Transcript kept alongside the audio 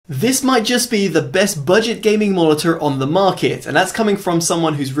This might just be the best budget gaming monitor on the market, and that's coming from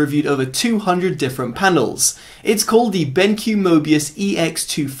someone who's reviewed over 200 different panels. It's called the BenQ Mobiuz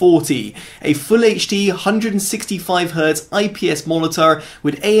EX240, a Full HD 165Hz IPS monitor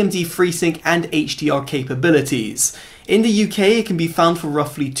with AMD FreeSync and HDR capabilities. In the UK it can be found for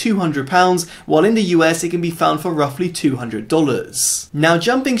roughly £200, while in the US it can be found for roughly $200. Now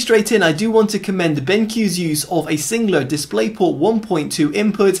jumping straight in, I do want to commend BenQ's use of a singular DisplayPort 1.2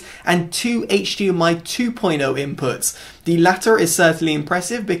 input and two HDMI 2.0 inputs. The latter is certainly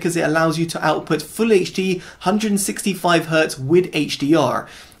impressive because it allows you to output Full HD 165Hz with HDR.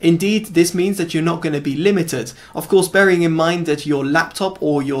 Indeed, this means that you're not going to be limited. Of course, bearing in mind that your laptop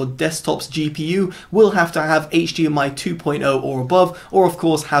or your desktop's GPU will have to have HDMI 2.0 or above, or of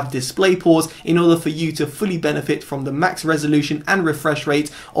course have DisplayPort in order for you to fully benefit from the max resolution and refresh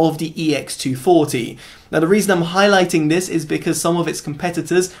rate of the EX240. Now the reason I'm highlighting this is because some of its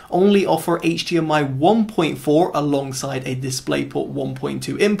competitors only offer HDMI 1.4 alongside a DisplayPort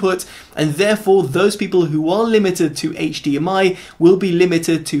 1.2 input, and therefore those people who are limited to HDMI will be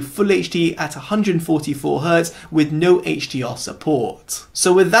limited to Full HD at 144Hz with no HDR support.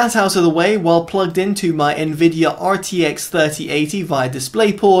 So with that out of the way, while plugged into my Nvidia RTX 3080 via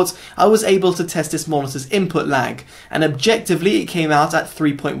DisplayPort, I was able to test this monitor's input lag, and objectively it came out at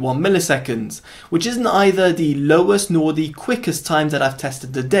 3.1 milliseconds, which isn't either the lowest nor the quickest time that I've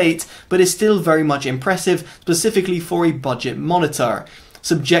tested to date, but is still very much impressive, specifically for a budget monitor.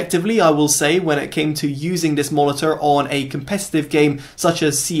 Subjectively, I will say, when it came to using this monitor on a competitive game such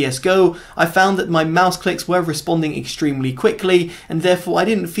as CSGO, I found that my mouse clicks were responding extremely quickly, and therefore I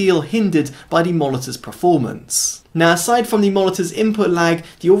didn't feel hindered by the monitor's performance. Now, aside from the monitor's input lag,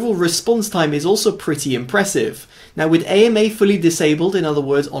 the overall response time is also pretty impressive. Now, with AMA fully disabled, in other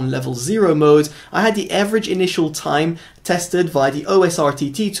words on level 0 mode, I had the average initial time tested via the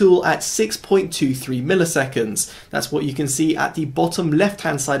OSRTT tool at 6.23 milliseconds. That's what you can see at the bottom left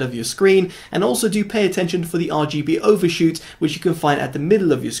hand side of your screen, and also do pay attention for the RGB overshoot, which you can find at the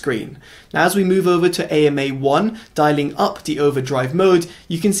middle of your screen. Now as we move over to AMA 1, dialing up the overdrive mode,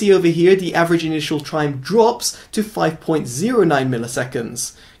 you can see over here the average initial time drops to 5.09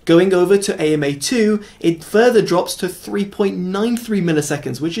 milliseconds. Going over to AMA 2, it further drops to 3.93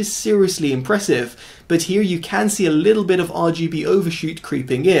 milliseconds, which is seriously impressive, but here you can see a little bit of RGB overshoot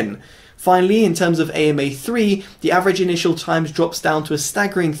creeping in. Finally, in terms of AMA 3, the average initial times drops down to a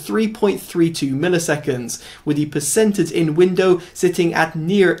staggering 3.32 milliseconds, with the percentage in window sitting at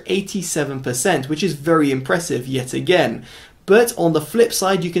near 87%, which is very impressive yet again. But on the flip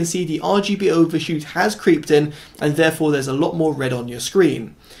side, you can see the RGB overshoot has creeped in, and therefore there's a lot more red on your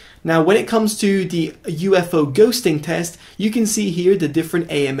screen. Now when it comes to the UFO ghosting test, you can see here the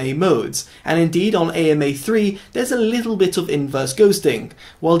different AMA modes, and indeed on AMA 3 there's a little bit of inverse ghosting.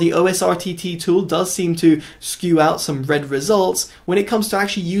 While the OSRTT tool does seem to skew out some red results, when it comes to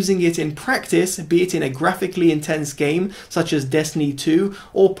actually using it in practice, be it in a graphically intense game such as Destiny 2,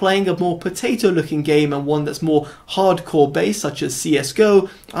 or playing a more potato looking game and one that's more hardcore based such as CSGO,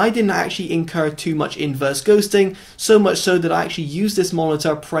 I didn't actually incur too much inverse ghosting, so much so that I actually used this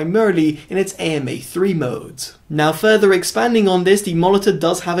monitor primarily in its AMA 3 mode. Now further expanding on this, the monitor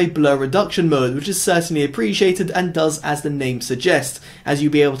does have a blur reduction mode, which is certainly appreciated and does as the name suggests. As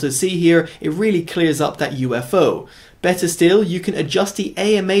you'll be able to see here, it really clears up that UFO. Better still, you can adjust the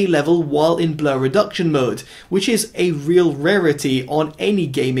AMA level while in blur reduction mode, which is a real rarity on any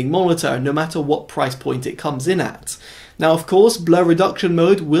gaming monitor, no matter what price point it comes in at. Now of course, blur reduction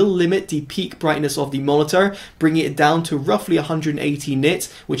mode will limit the peak brightness of the monitor, bringing it down to roughly 180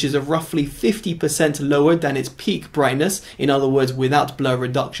 nits, which is a roughly 50% lower than its peak brightness, in other words without blur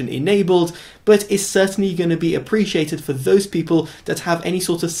reduction enabled, but is certainly going to be appreciated for those people that have any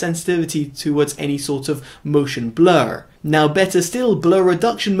sort of sensitivity towards any sort of motion blur. Now better still, blur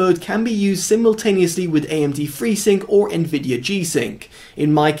reduction mode can be used simultaneously with AMD FreeSync or Nvidia G-Sync.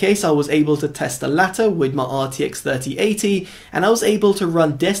 In my case, I was able to test the latter with my RTX 3080, and I was able to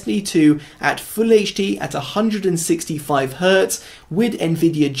run Destiny 2 at Full HD at 165Hz with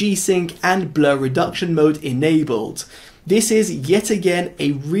Nvidia G-Sync and blur reduction mode enabled. This is yet again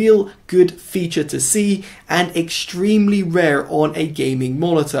a real good feature to see, and extremely rare on a gaming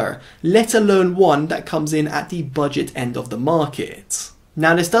monitor, let alone one that comes in at the budget end of the market.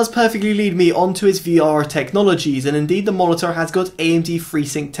 Now this does perfectly lead me onto its VR technologies, and indeed the monitor has got AMD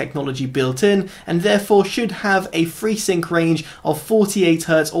FreeSync technology built in, and therefore should have a FreeSync range of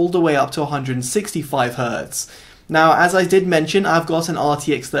 48Hz all the way up to 165Hz. Now, as I did mention, I've got an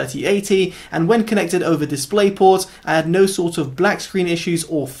RTX 3080, and when connected over DisplayPort, I had no sort of black screen issues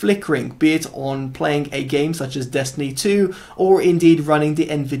or flickering, be it on playing a game such as Destiny 2 or indeed running the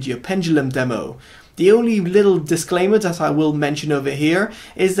Nvidia Pendulum demo. The only little disclaimer that I will mention over here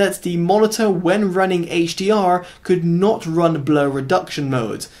is that the monitor, when running HDR, could not run blur reduction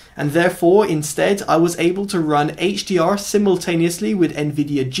mode, and therefore instead I was able to run HDR simultaneously with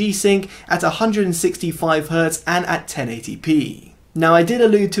Nvidia G-Sync at 165Hz and at 1080p. Now, I did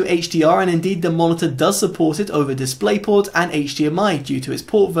allude to HDR, and indeed the monitor does support it over DisplayPort and HDMI due to its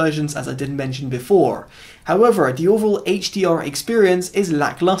port versions, as I did mention before. However, the overall HDR experience is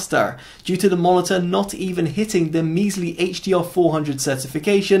lackluster due to the monitor not even hitting the measly HDR 400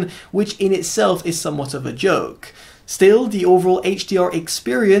 certification, which in itself is somewhat of a joke. Still, the overall HDR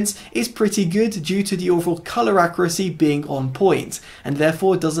experience is pretty good due to the overall color accuracy being on point, and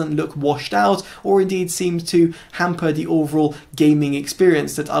therefore doesn't look washed out or indeed seems to hamper the overall gaming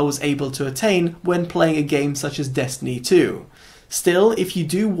experience that I was able to attain when playing a game such as Destiny 2. Still, if you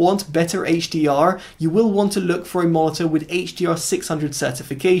do want better HDR, you will want to look for a monitor with HDR 600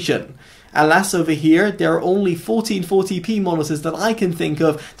 certification. Alas, over here, there are only 1440p monitors that I can think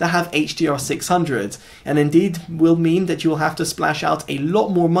of that have HDR 600, and indeed will mean that you'll have to splash out a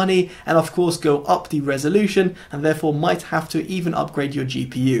lot more money and of course go up the resolution, and therefore might have to even upgrade your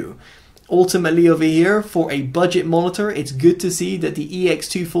GPU. Ultimately over here, for a budget monitor, it's good to see that the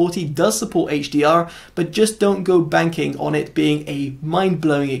EX240 does support HDR, but just don't go banking on it being a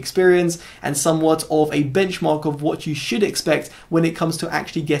mind-blowing experience and somewhat of a benchmark of what you should expect when it comes to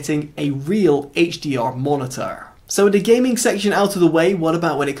actually getting a real HDR monitor. So with the gaming section out of the way, what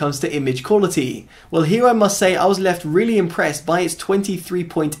about when it comes to image quality? Well, here I must say I was left really impressed by its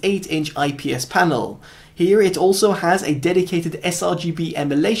 23.8-inch IPS panel. Here it also has a dedicated sRGB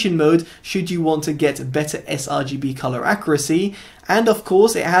emulation mode should you want to get better sRGB color accuracy, and of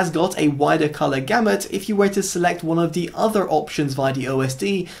course it has got a wider color gamut if you were to select one of the other options via the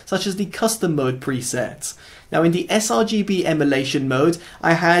OSD, such as the custom mode preset. Now, in the sRGB emulation mode,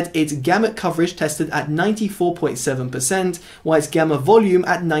 I had its gamut coverage tested at 94.7%, while its gamma volume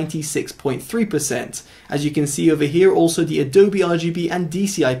at 96.3%. As you can see over here, also the Adobe RGB and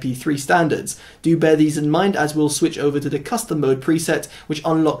DCI-P3 standards. Do bear these in mind as we'll switch over to the custom mode preset, which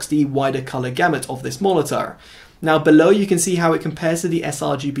unlocks the wider color gamut of this monitor. Now below you can see how it compares to the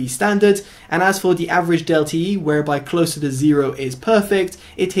sRGB standard, and as for the average delta-E, whereby closer to 0 is perfect,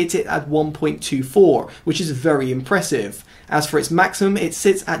 it hits it at 1.24, which is very impressive. As for its maximum, it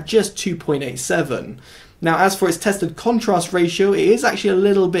sits at just 2.87. Now, as for its tested contrast ratio, it is actually a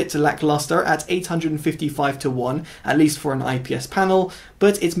little bit lackluster at 855:1, at least for an IPS panel,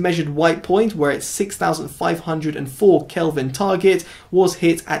 but its measured white point, where its 6504 Kelvin target, was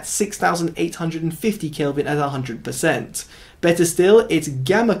hit at 6850 Kelvin at 100%. Better still, its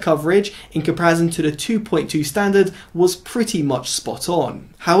gamma coverage, in comparison to the 2.2 standard, was pretty much spot on.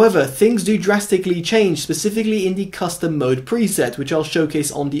 However, things do drastically change, specifically in the custom mode preset, which I'll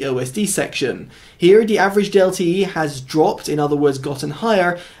showcase on the OSD section. Here, the average delta-E has dropped, in other words gotten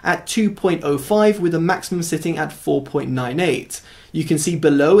higher, at 2.05, with a maximum sitting at 4.98. You can see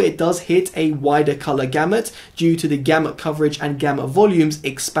below it does hit a wider color gamut due to the gamut coverage and gamut volumes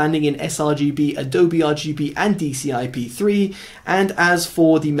expanding in sRGB, Adobe RGB and DCI-P3, and as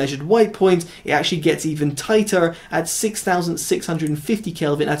for the measured white point, it actually gets even tighter at 6650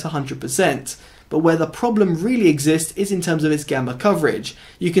 Kelvin at 100%. But where the problem really exists is in terms of its gamma coverage.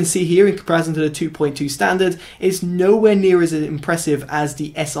 You can see here, in comparison to the 2.2 standard, it's nowhere near as impressive as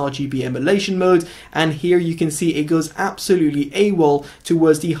the sRGB emulation mode, and here you can see it goes absolutely AWOL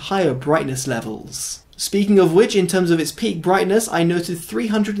towards the higher brightness levels. Speaking of which, in terms of its peak brightness, I noted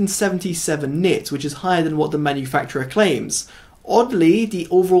 377 nits, which is higher than what the manufacturer claims. Oddly, the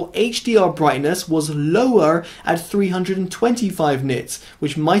overall HDR brightness was lower at 325 nits,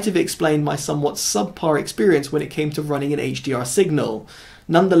 which might have explained my somewhat subpar experience when it came to running an HDR signal.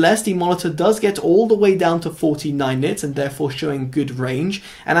 Nonetheless, the monitor does get all the way down to 49 nits and therefore showing good range,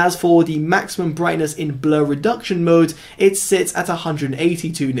 and as for the maximum brightness in blur reduction mode, it sits at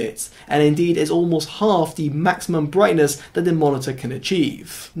 182 nits, and indeed is almost half the maximum brightness that the monitor can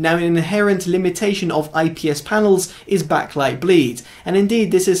achieve. Now, an inherent limitation of IPS panels is backlight bleed, and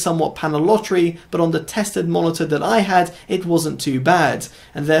indeed this is somewhat panel lottery, but on the tested monitor that I had, it wasn't too bad,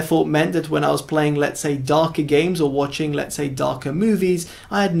 and therefore meant that when I was playing, let's say, darker games or watching, let's say, darker movies,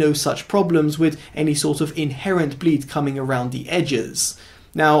 I had no such problems with any sort of inherent bleed coming around the edges.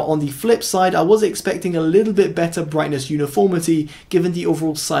 Now, on the flip side, I was expecting a little bit better brightness uniformity given the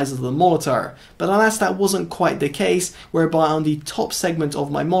overall size of the monitor, but alas, that wasn't quite the case, whereby on the top segment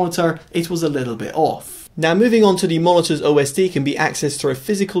of my monitor, it was a little bit off. Now moving on to the monitor's OSD can be accessed through a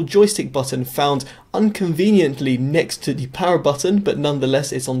physical joystick button found unconveniently next to the power button, but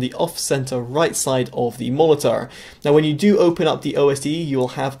nonetheless it's on the off-center right side of the monitor. Now when you do open up the OSD, you will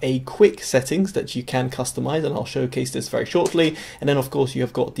have a quick settings that you can customize, and I'll showcase this very shortly. And then of course you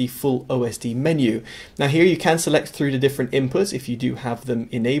have got the full OSD menu. Now here you can select through the different inputs if you do have them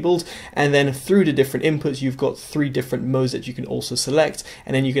enabled, and then through the different inputs you've got 3 different modes that you can also select,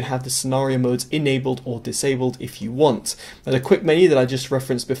 and then you can have the scenario modes enabled or disabled if you want. Now the quick menu that I just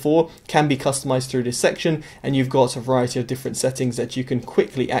referenced before can be customized through this section, and you've got a variety of different settings that you can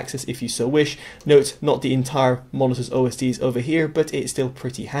quickly access if you so wish. Note, not the entire monitor's OSD is over here, but it's still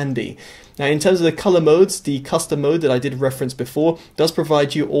pretty handy. Now in terms of the color modes, the custom mode that I did reference before does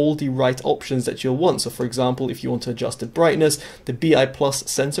provide you all the right options that you'll want. So for example, if you want to adjust the brightness, the BI Plus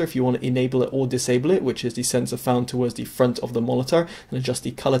sensor if you want to enable it or disable it, which is the sensor found towards the front of the monitor, and adjust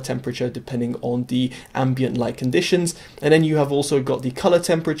the color temperature depending on the ambient light conditions. And then you have also got the color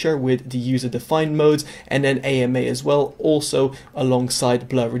temperature with the user defined modes, and then AMA as well, also alongside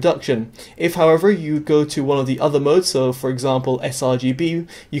blur reduction. If however you go to one of the other modes, so for example sRGB,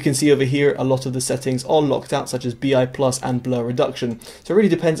 you can see over here a lot of the settings are locked out, such as BI Plus and blur reduction. So it really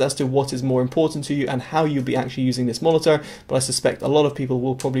depends as to what is more important to you and how you'll be actually using this monitor, but I suspect a lot of people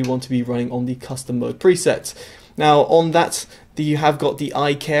will probably want to be running on the custom mode preset. Now on that, you have got the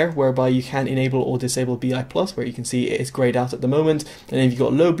eye care, whereby you can enable or disable BI Plus, where you can see it is grayed out at the moment. And then you've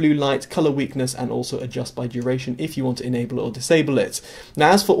got low blue light, color weakness, and also adjust by duration if you want to enable or disable it. Now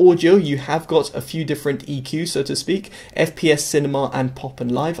as for audio, you have got a few different EQs, so to speak, FPS, cinema, and pop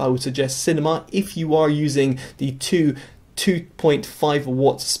and live. I would suggest cinema if you are using the 2.5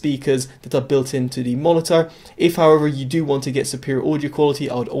 watt speakers that are built into the monitor. If however you do want to get superior audio quality,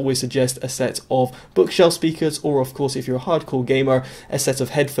 I would always suggest a set of bookshelf speakers, or of course if you're a hardcore gamer, a set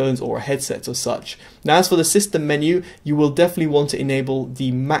of headphones or a headset or such. Now as for the system menu, you will definitely want to enable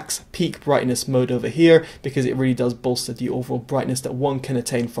the max peak brightness mode over here, because it really does bolster the overall brightness that one can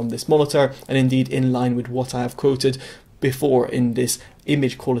attain from this monitor, and indeed in line with what I have quoted before in this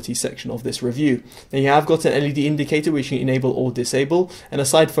image quality section of this review. Then you have got an LED indicator which you can enable or disable, and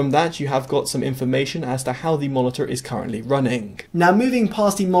aside from that you have got some information as to how the monitor is currently running. Now moving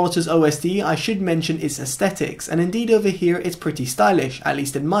past the monitor's OSD, I should mention its aesthetics, and indeed over here it's pretty stylish, at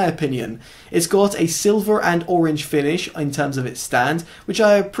least in my opinion. It's got a silver and orange finish in terms of its stand, which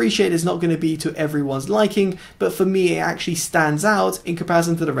I appreciate is not going to be to everyone's liking, but for me it actually stands out in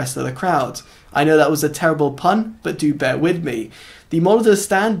comparison to the rest of the crowd. I know that was a terrible pun, but do bear with me. The monitor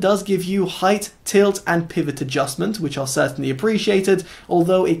stand does give you height, tilt and pivot adjustment, which are certainly appreciated,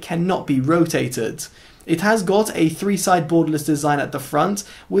 although it cannot be rotated. It has got a 3-side borderless design at the front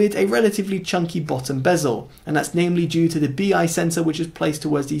with a relatively chunky bottom bezel, and that's namely due to the BI sensor which is placed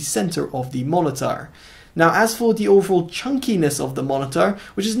towards the center of the monitor. Now as for the overall chunkiness of the monitor,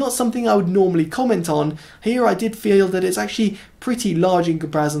 which is not something I would normally comment on, here I did feel that it's actually pretty large in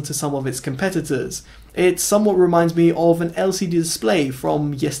comparison to some of its competitors. It somewhat reminds me of an LCD display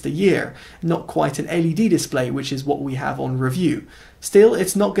from yesteryear, not quite an LED display, which is what we have on review. Still,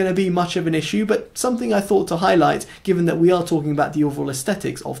 it's not going to be much of an issue, but something I thought to highlight given that we are talking about the overall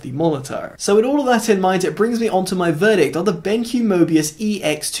aesthetics of the monitor. So with all of that in mind, it brings me on to my verdict on the BenQ Mobiuz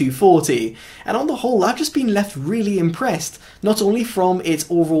EX240. And on the whole, I've just been left really impressed, not only from its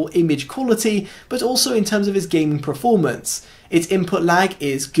overall image quality, but also in terms of its gaming performance. Its input lag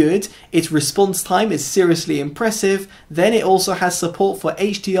is good, its response time is seriously impressive, then it also has support for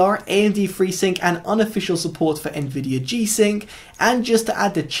HDR, AMD FreeSync and unofficial support for Nvidia G-Sync, and just to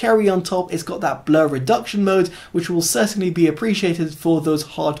add the cherry on top, it's got that blur reduction mode which will certainly be appreciated for those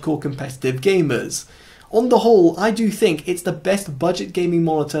hardcore competitive gamers. On the whole, I do think it's the best budget gaming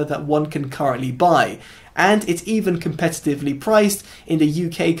monitor that one can currently buy, and it's even competitively priced, in the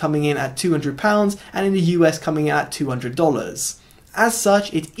UK coming in at £200 and in the US coming in at $200. As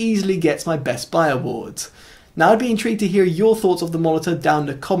such, it easily gets my Best Buy award. Now I'd be intrigued to hear your thoughts of the monitor down in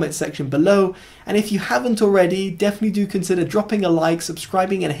the comment section below, and if you haven't already, definitely do consider dropping a like,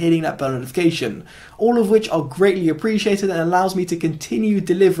 subscribing and hitting that bell notification, all of which are greatly appreciated and allows me to continue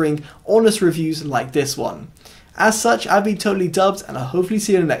delivering honest reviews like this one. As such, I've been Totally Dubbed and I'll hopefully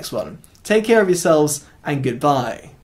see you in the next one. Take care of yourselves and goodbye.